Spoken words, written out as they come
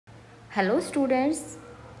Hello students,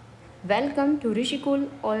 welcome to Rishikul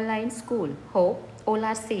Online School. Hope all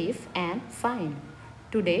are safe and fine.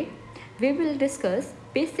 Today we will discuss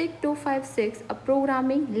Basic 256, a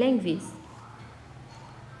programming language.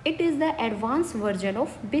 It is the advanced version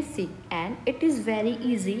of Basic and it is very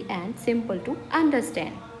easy and simple to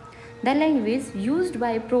understand. The language used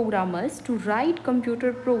by programmers to write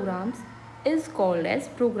computer programs is called as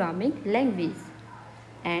programming language,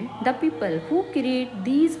 and the people who create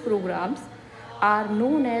these programs are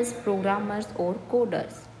known as programmers or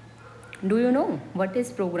coders. Do you know what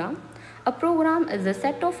is program? A program is a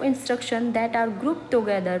set of instructions that are grouped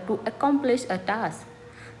together to accomplish a task.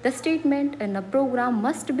 The statement in a program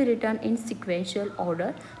must be written in sequential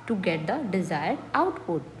order to get the desired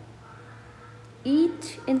output.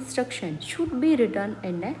 Each instruction should be written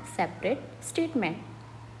in a separate statement.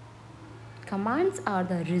 Commands are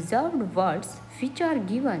the reserved words which are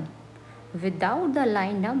given without the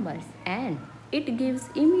line numbers, and it gives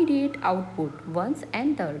immediate output once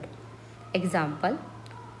entered. Example: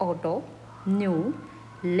 auto, new,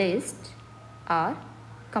 list are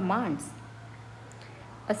commands.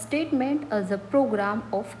 A statement as a program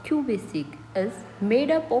of QBasic is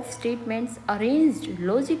made up of statements arranged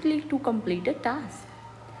logically to complete a task.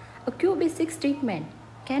 A QBasic statement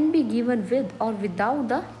can be given with or without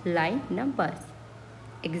the line numbers.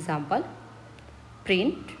 Example: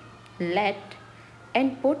 print, let,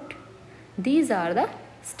 and put. These are the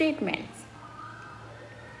statements.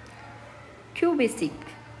 QBasic.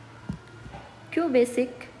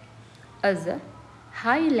 QBasic is a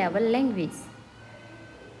high-level language,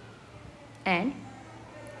 and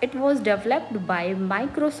it was developed by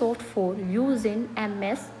Microsoft for use in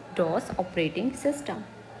MS-DOS operating system.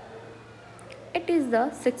 It is the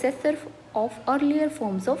successor of earlier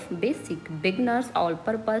forms of BASIC, beginner's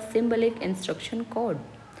all-purpose symbolic instruction code,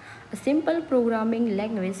 a simple programming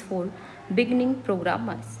language for beginning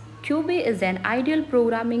programmers. QB is an ideal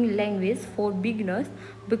programming language for beginners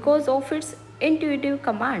because of its intuitive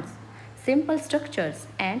commands, simple structures,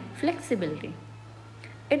 and flexibility.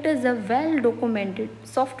 It is a well-documented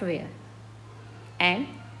software, and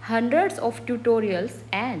hundreds of tutorials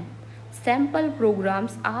and sample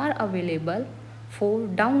programs are available for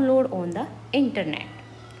download on the internet.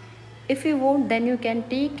 If you want, then you can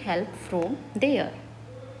take help from there.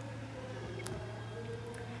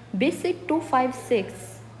 Basic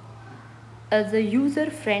 256 is a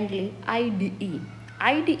user-friendly IDE.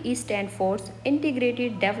 IDE stands for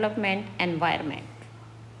Integrated Development Environment,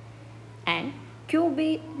 and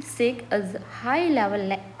QBasic is a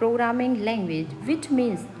high-level programming language, which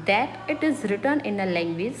means that it is written in a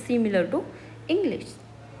language similar to English.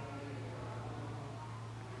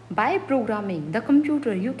 By programming the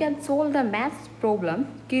computer, you can solve the math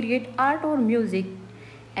problem, create art or music,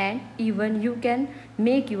 and even you can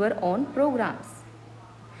make your own programs.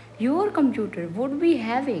 Your computer would be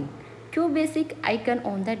having QBasic icon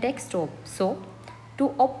on the desktop. So,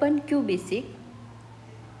 to open QBasic,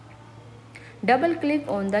 double click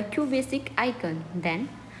on the QBasic icon. Then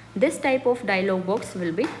this type of dialog box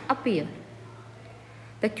will be appear.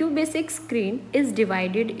 The QBasic screen is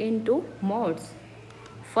divided into modes.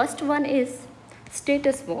 First one is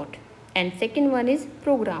status mode and second one is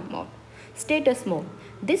program mode. Status mode.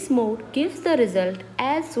 This mode gives the result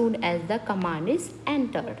as soon as the command is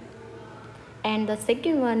entered. And the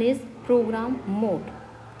second one is program mode.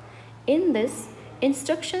 In this,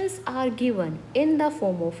 instructions are given in the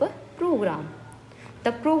form of a program.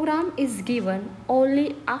 The program is given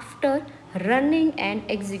only after running and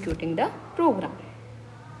executing the program.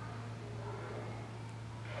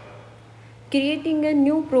 Creating a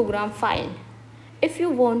new program file. If you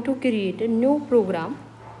want to create a new program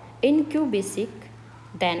in QBasic,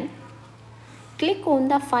 then click on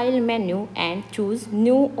the file menu and choose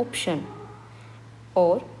new option,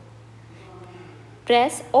 or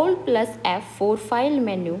press Alt plus F for file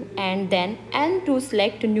menu and then N to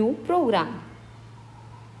select new program.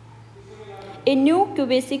 A new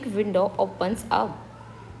QBasic window opens up.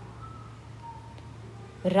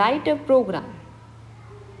 Write a program.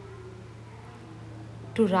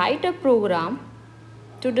 To write a program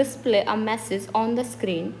to display a message on the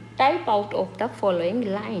screen, type out of the following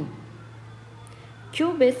line.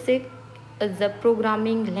 QBasic is a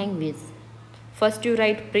programming language. First you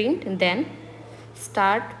write print, then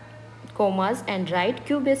start commas and write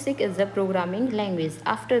QBasic is a programming language.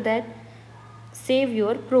 After that, save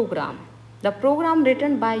your program. The program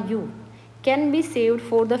written by you can be saved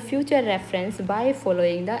for the future reference by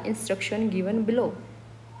following the instruction given below.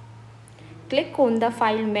 Click on the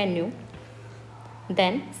file menu,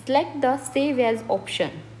 then select the Save As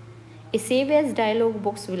option. A Save As dialog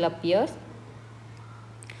box will appear.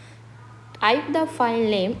 Type the file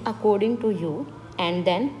name according to you and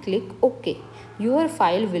then click OK. Your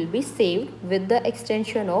file will be saved with the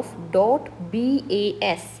extension of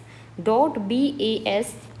 .bas.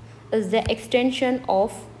 .bas is the extension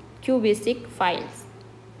of QBasic files.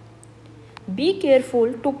 Be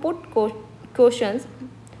careful to put questions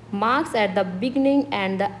marks at the beginning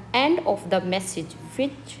and the end of the message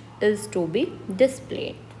which is to be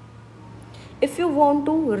displayed. If you want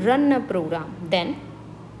to run a program, then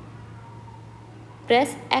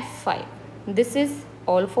press F5. This is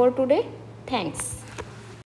all for today. Thanks.